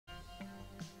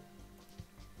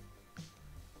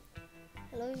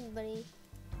everybody.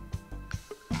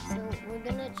 So we're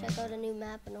gonna check out a new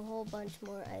map and a whole bunch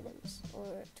more items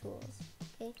or tools.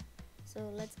 Okay, so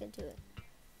let's get to it.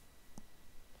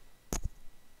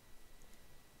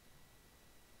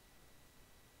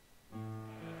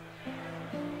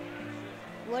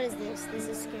 What is this? This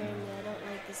is scaring me. I don't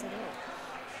like this at all.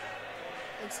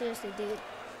 Like seriously, dude.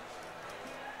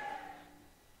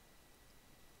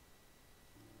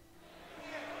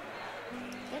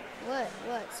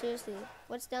 What? Seriously,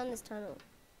 what's down this tunnel?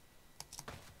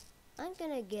 I'm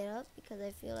gonna get up because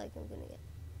I feel like I'm gonna get...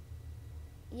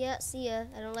 Yeah, see ya.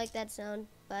 I don't like that sound.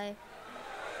 Bye.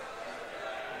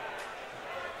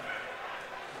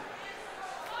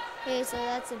 Okay, so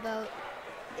that's about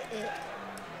it.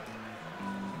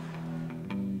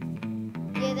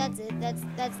 Yeah, that's it.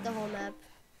 That's the whole map.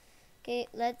 Okay,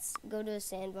 let's go to a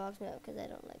sandbox map because I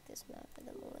don't like this map at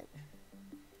the moment.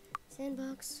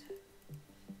 Sandbox.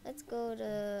 Let's go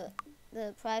to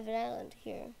the private island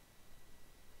here.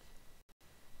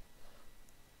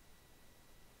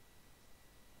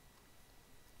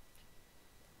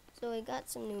 So we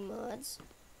got some new mods.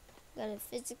 Got a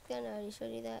physics gun, I already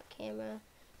showed you that. Camera.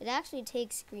 It actually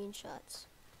takes screenshots.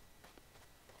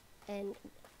 And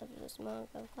a small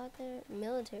got there.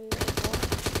 Military rifle.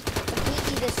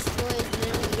 Completely destroys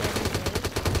literally everything.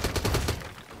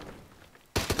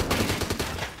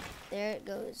 There it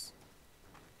goes.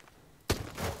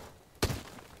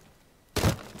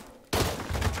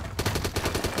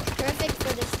 Perfect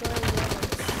for destroying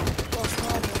buildings. Well,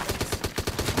 small buildings.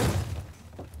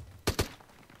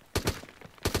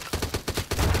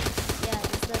 Yeah,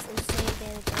 this does insane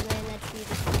damage, and then that's you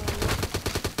destroying it.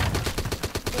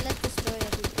 Okay, let's destroy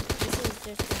everything. This is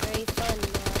just a very fun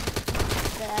mod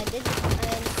that I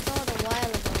installed a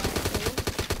while ago, actually.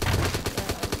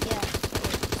 Yeah,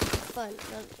 it's fun.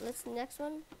 Now, let's next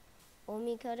one.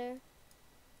 Omi cutter.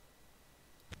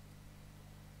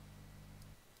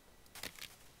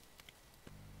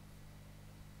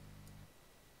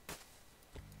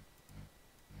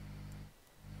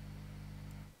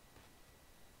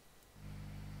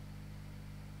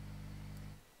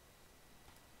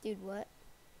 Dude, what?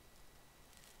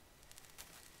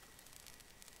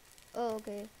 Oh,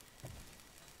 okay.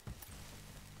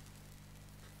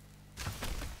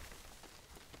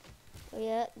 Oh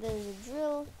yeah, there's a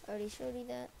drill. I already showed you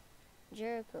that.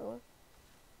 Jericho.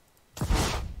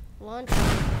 Launch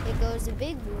it. It goes to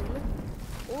big boom.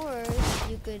 Or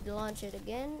you could launch it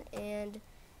again and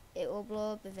it will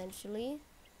blow up eventually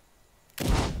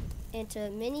into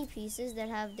mini pieces that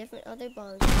have different other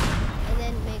bombs and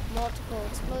then make multiple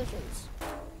explosions.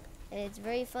 And it's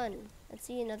very fun. Let's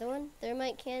see another one.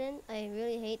 Thermite cannon. I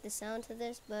really hate the sound to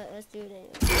this, but let's do it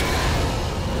anyway.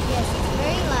 Yes, it's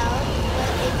very loud,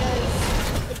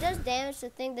 but it does damage to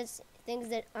things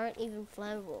that aren't even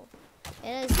flammable.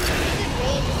 And it's pretty good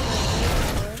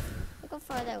range. Look how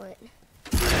far that went.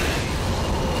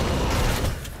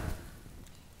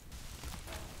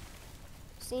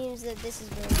 Seems that this is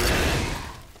very good.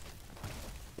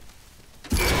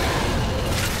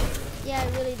 Yeah, I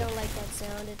really don't like that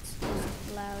sound. It's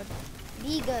just loud.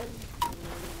 Vegan.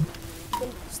 You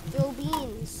can throw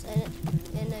beans,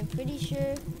 and I'm pretty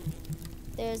sure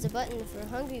there's a button for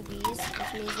hungry bees,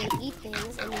 which means they eat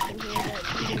things, and you can hear the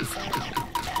eating sound.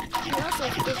 You can also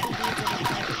have 50 bees at a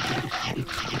time.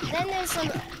 Then there's some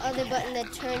other button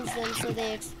that turns them so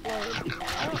they explode.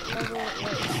 I don't remember what it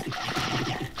was.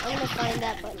 I'm gonna find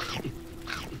that button.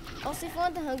 Also, if you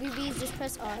want the hungry bees, just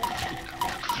press R.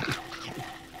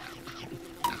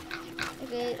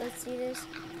 Okay, let's see this.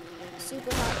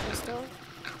 Super hot pistol.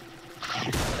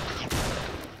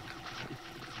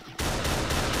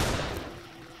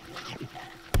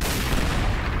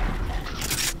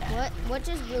 What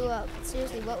just blew up?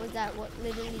 Seriously, what was that? What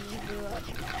literally just blew up?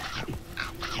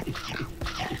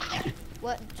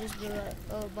 What just blew up?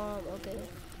 Oh, bomb, okay.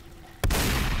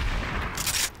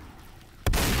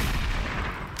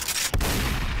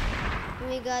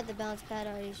 We got the bounce pad,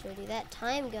 I already showed you. That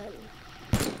time gun.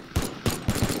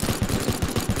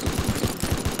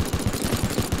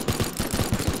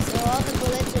 So all the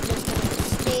bullets are just going to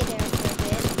stay there for a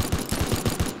bit.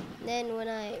 Then when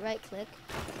I right click,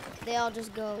 they all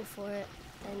just go for it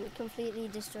and completely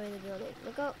destroy the building.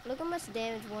 Look how much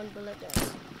damage one bullet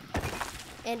does.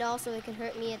 And also it can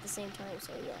hurt me at the same time,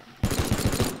 so yeah.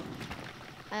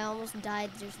 I almost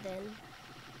died just then.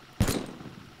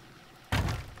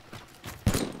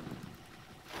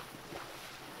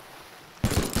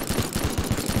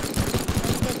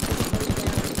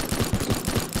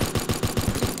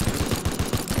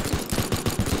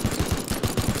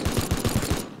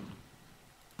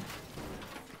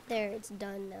 There, it's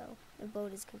done now. The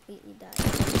boat is completely died.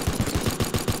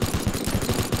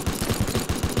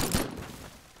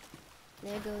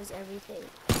 There goes everything.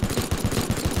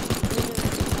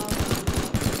 Literally all gone.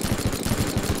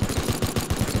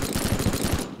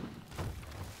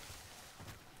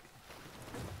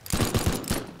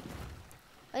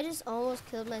 I just almost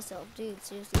killed myself, dude.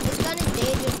 Seriously, this gun is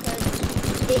dangerous because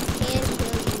it can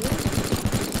kill you.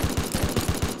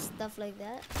 Stuff like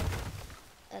that.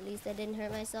 At least I didn't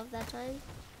hurt myself that time.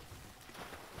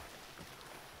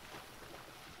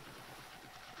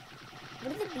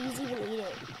 What are the bees even eating?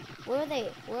 Where are they?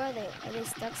 Where are they? Are they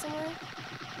stuck somewhere?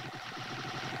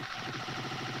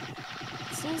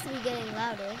 It seems to be getting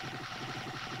louder.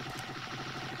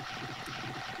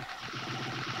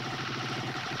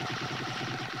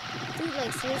 Dude,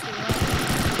 like, seriously, what?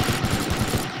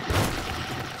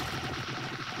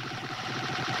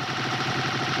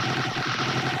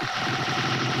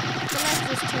 Let's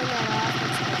just turn that off.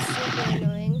 It's super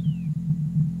annoying.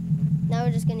 Now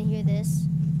we're just gonna hear this.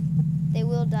 They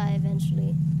will die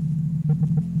eventually.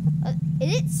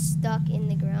 Is it stuck in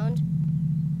the ground?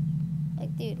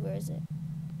 Like, dude, where is it?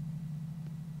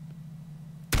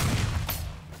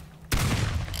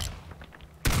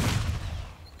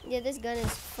 Yeah, this gun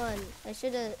is fun. I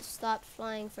should have stopped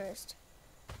flying first.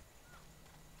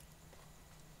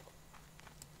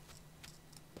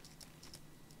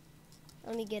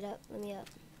 Let me get up. Let me up.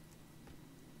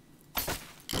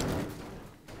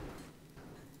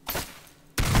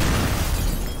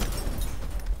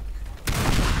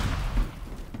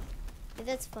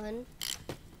 That's fun.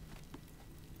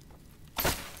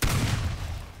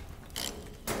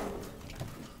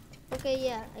 Okay,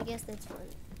 yeah, I guess that's fun.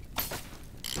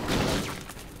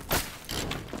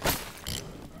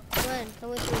 Come on, come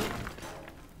with me.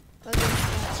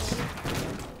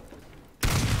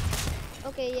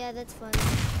 Okay, yeah, that's fun.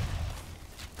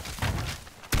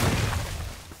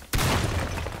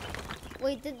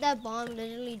 Wait, did that bomb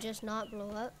literally just not blow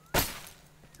up?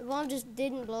 The bomb just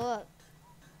didn't blow up.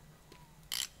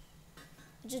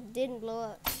 It just didn't blow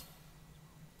up.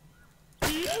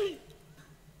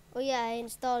 Oh yeah, I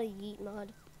installed a yeet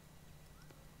mod.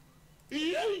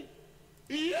 Yeah,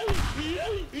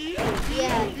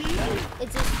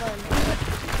 it's just fun.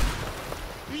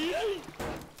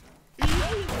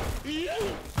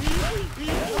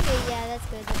 Okay, yeah, that's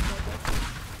good, that's good.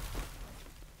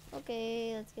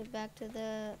 Okay, let's get back to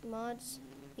the mods.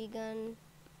 B-gun,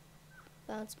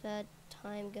 bounce pad,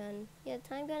 time gun. Yeah,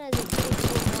 time gun has a pretty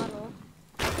cool model.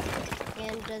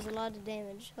 And does a lot of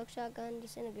damage. Hook shotgun,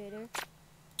 disintegrator.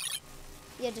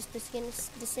 Yeah, just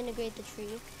disintegrate the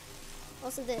tree.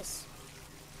 Also this.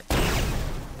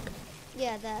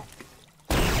 Yeah, that.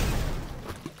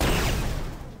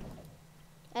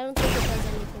 I don't think it does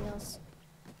anything else.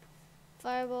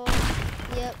 Fireball.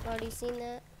 Yep, already seen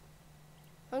that.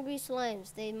 Hungry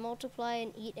slimes. They multiply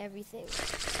and eat everything.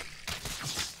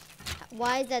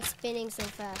 Why is that spinning so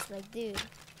fast? Like, dude.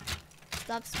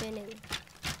 Stop spinning.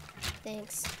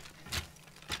 Thanks.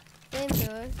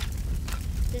 Flamethrower.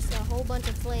 Just a whole bunch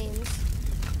of flames.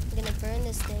 I'm gonna burn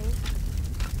this thing.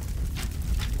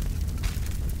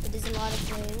 It is a lot of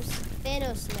flames.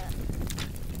 Thanos snap.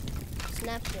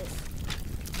 Snap this.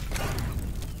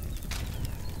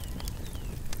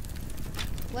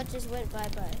 What just went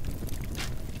bye-bye?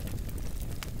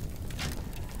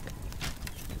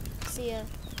 See ya.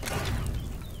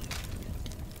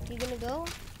 You gonna go?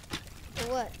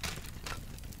 Or what?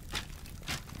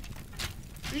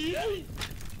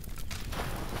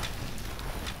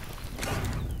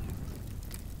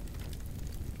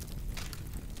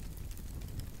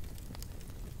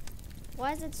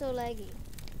 Why is it so laggy?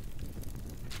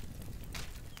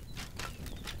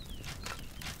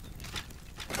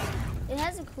 It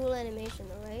has a cool animation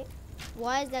though, right?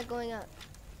 Why is that going up?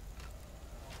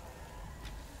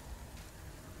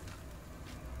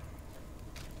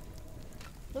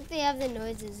 Look, they have the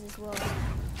noises as well.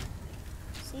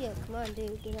 See ya, come on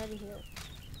dude, get out of here.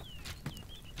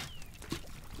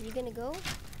 You gonna go?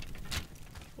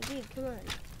 Dude, come on.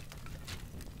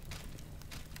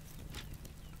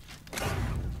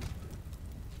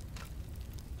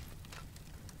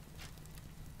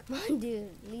 Come on dude,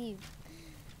 leave.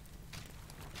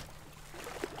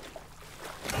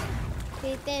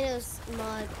 Okay, Thanos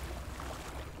mod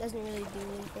doesn't really do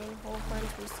anything. Whole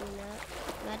punch, we've seen that.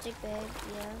 Magic bag,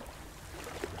 yeah.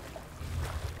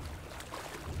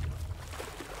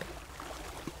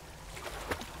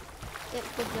 Yep,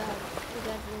 good job.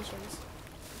 Congratulations.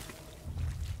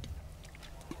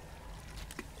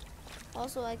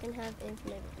 Also, I can have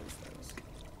infinite of these things.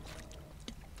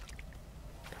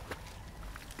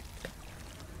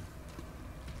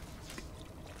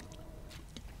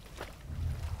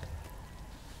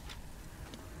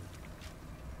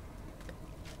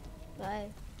 Bye.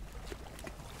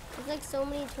 like so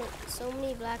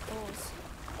many black holes.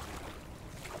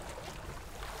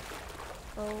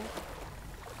 Oh.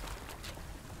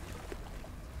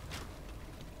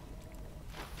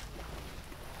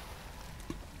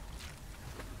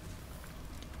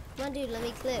 Come on, dude, let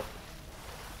me clip.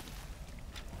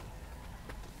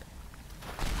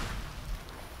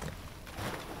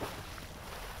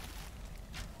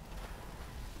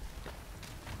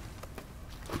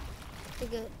 You're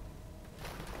good.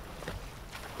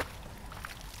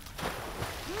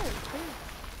 Come on, come on.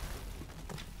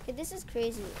 Okay, this is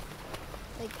crazy.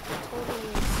 Like, it totally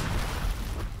is.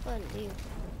 Fun, dude.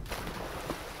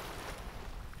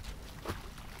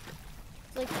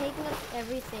 It's like taking up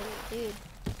everything, dude.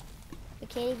 I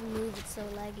can't even move, it's so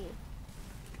laggy.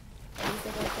 At least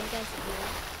I don't think I should do.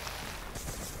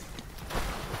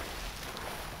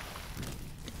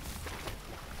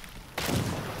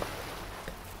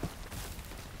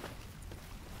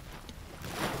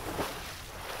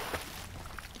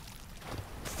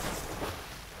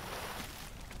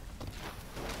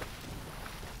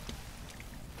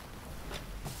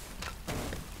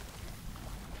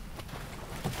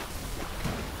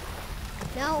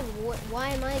 Now, why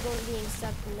am I being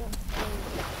stuck in the thing?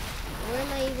 Where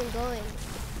am I even going?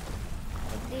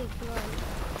 Like, dude, come on.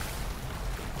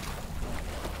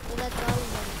 Well, that's all of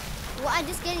them. Well, I'm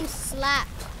just getting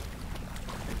slapped.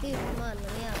 Dude, come on, let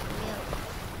me out, let me out.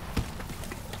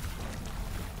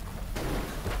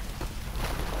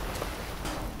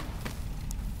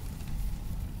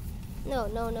 No,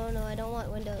 no, no, no, I don't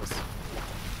want windows.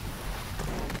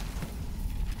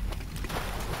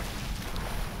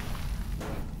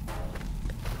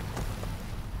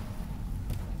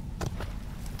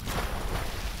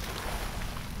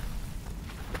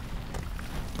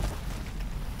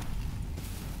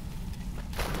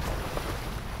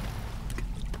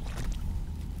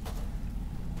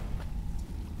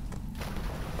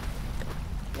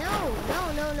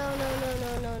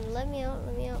 No, let me out,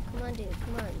 come on, dude,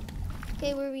 come on.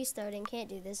 Okay, we're restarting, can't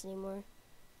do this anymore.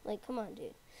 Like, come on,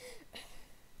 dude.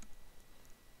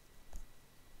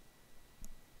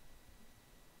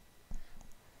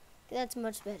 That's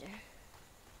much better.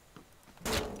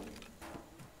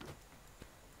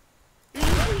 You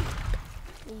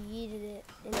yeeted it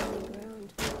into the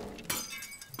ground.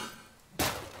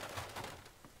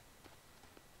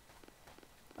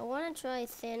 I want to try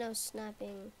Thanos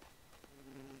snapping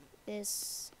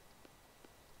this.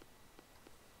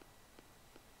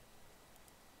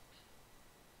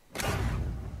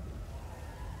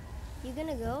 You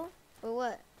gonna go? Or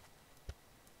what?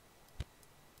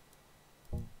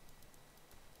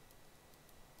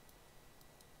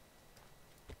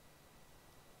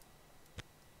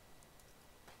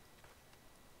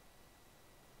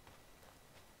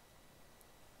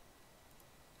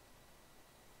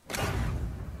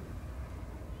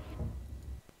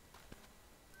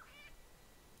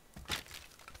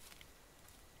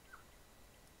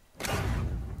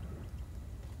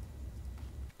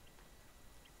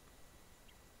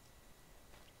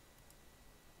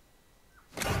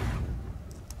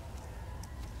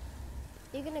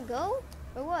 You gonna go?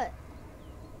 Or what?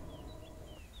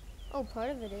 Oh, part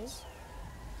of it is.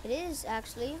 It is,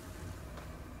 actually.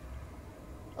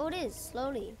 Oh, it is,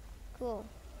 slowly. Cool.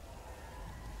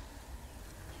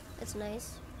 That's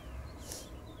nice.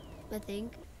 I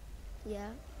think. Yeah.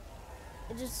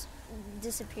 It's just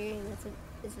disappearing.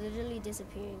 It's literally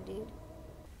disappearing, dude.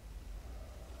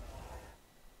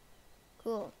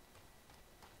 Cool.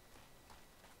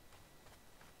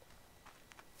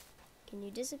 Can you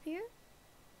disappear?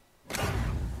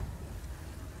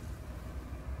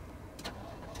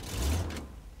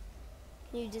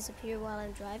 Can you disappear while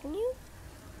I'm driving you?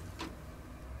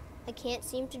 I can't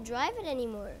seem to drive it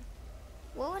anymore.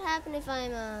 What would happen if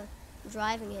I'm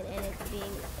driving it and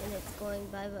it's going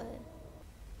bye-bye?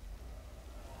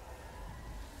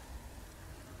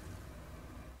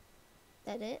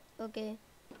 That it? Okay.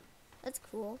 That's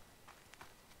cool.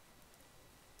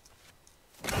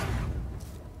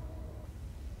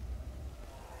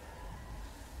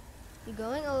 You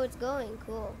going? Oh, it's going.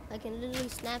 Cool. I can literally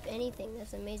snap anything.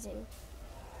 That's amazing.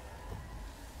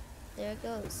 There it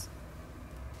goes.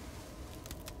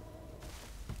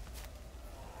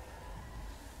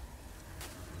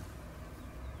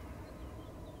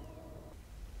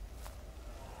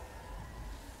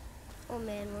 Oh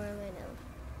man, where am I now?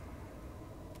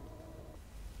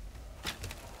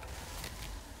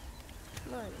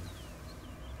 Come on.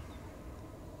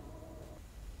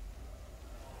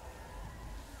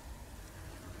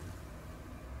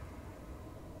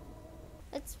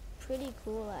 That's pretty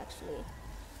cool, actually.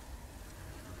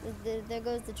 There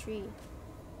goes the tree.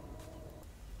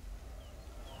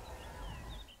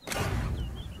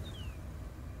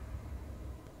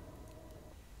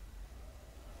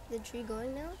 the tree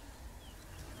going now?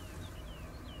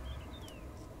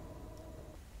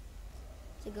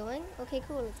 Is it going? Okay,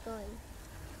 cool, it's going.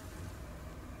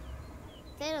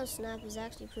 Thanos snap is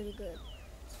actually pretty good.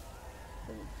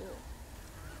 Pretty cool.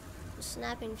 The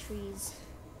snapping trees.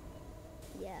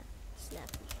 Yeah,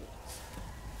 snapping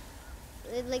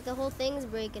trees. Like the whole thing's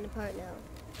breaking apart now.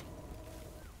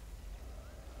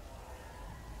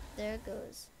 There it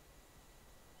goes.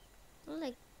 I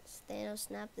like Thanos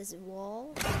snap this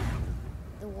wall.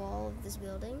 The wall of this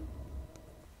building.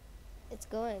 It's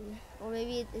going. Or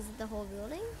maybe is it the whole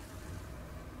building?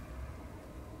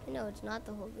 No, it's not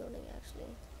the whole building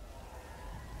actually.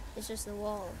 It's just the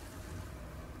wall.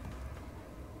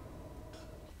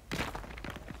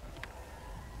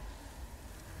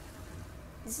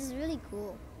 This is really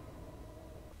cool.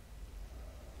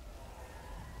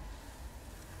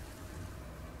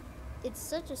 It's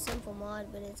such a simple mod,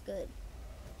 but it's good.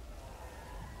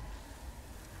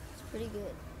 It's pretty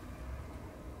good.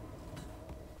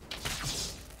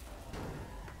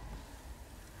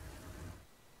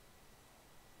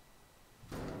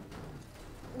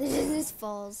 This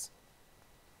falls.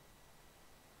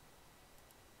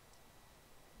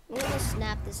 I'm gonna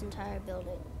snap this entire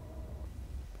building.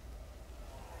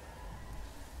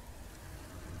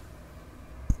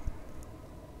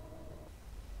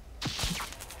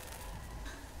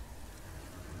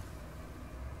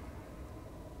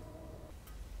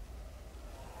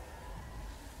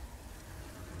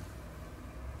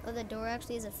 Oh, the door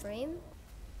actually is a frame?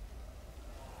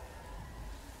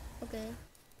 Okay.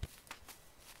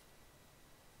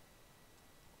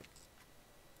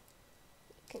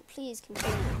 Please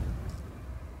continue.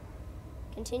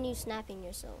 Continue snapping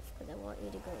yourself, because I want you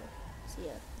to go. See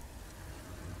ya.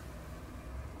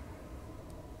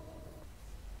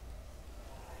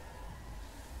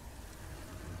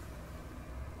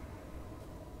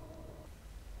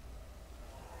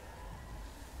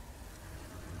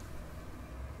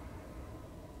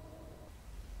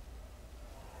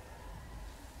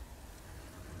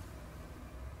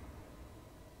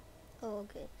 Oh,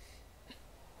 okay.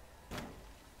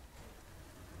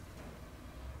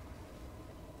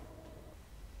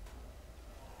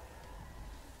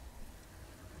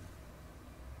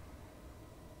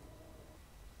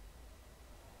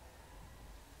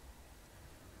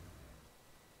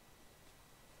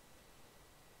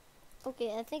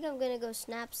 Okay, I think I'm gonna go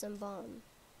snap some bomb.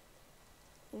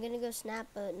 I'm gonna go snap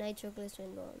a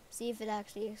nitroglycerin bomb. See if it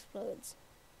actually explodes.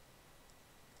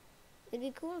 It'd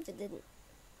be cool if it didn't.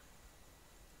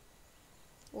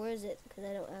 Where is it? Because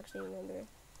I don't actually remember.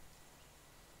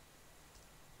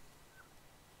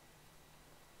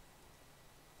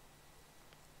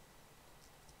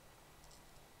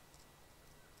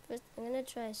 First, I'm gonna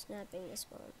try snapping this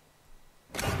bomb.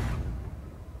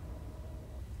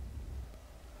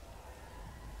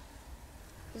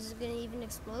 Is it gonna even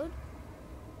explode?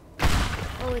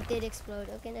 Oh, it did explode.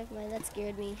 Okay, never mind. That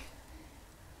scared me.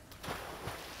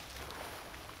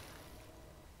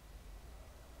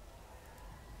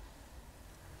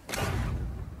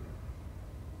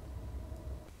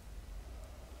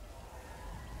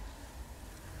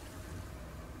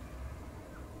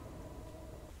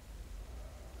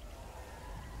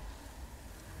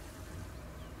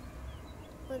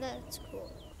 Oh, that's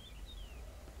cool.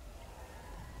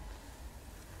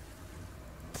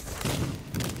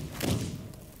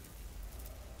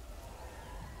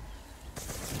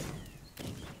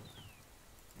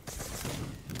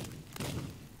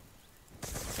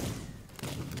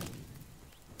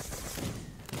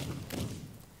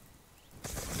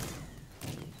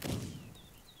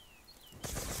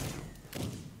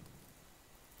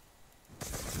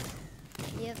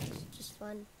 Yep, it's just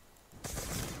fun.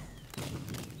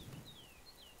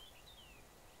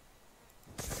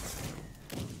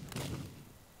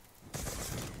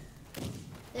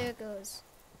 There it goes.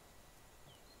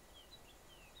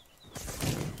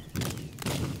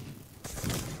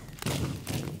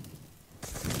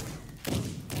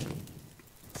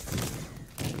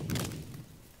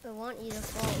 I want you to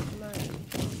fall, come on.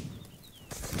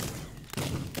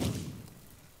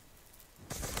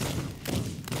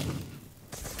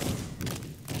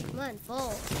 Come on,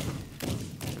 fall.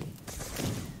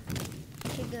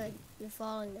 Okay, good. You're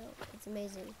falling now. It's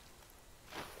amazing.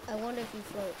 I wonder if you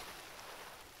float.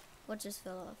 What just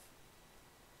fell off?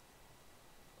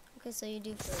 Okay, so you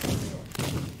do float. Cool.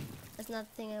 That's not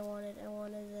the thing I wanted. I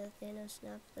wanted the Thanos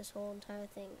snap this whole entire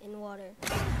thing in water.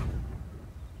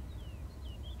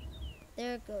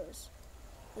 There it goes.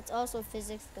 It's also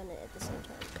physics gonna at the same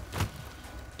time.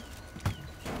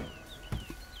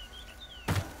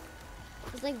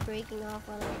 It's like breaking off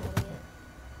while I'm holding it.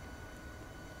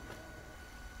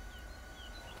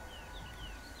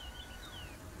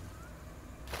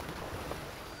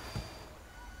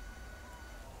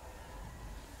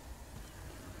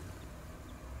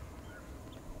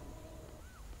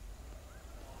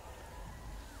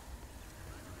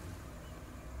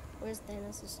 Where's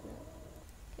Thanos' snap?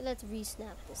 Okay, let's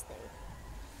re-snap this thing.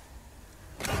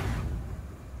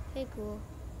 Okay, cool.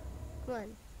 Come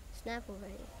on, snap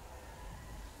already.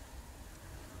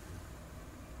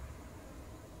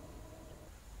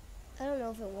 I don't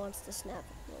know if it wants to snap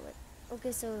at the moment.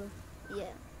 Okay, so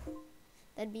yeah,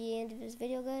 that'd be the end of this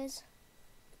video, guys.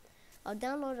 I'll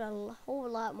download a whole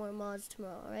lot more mods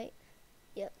tomorrow, alright?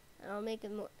 Yep, and I'll make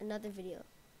another video.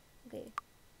 Okay,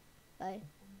 bye.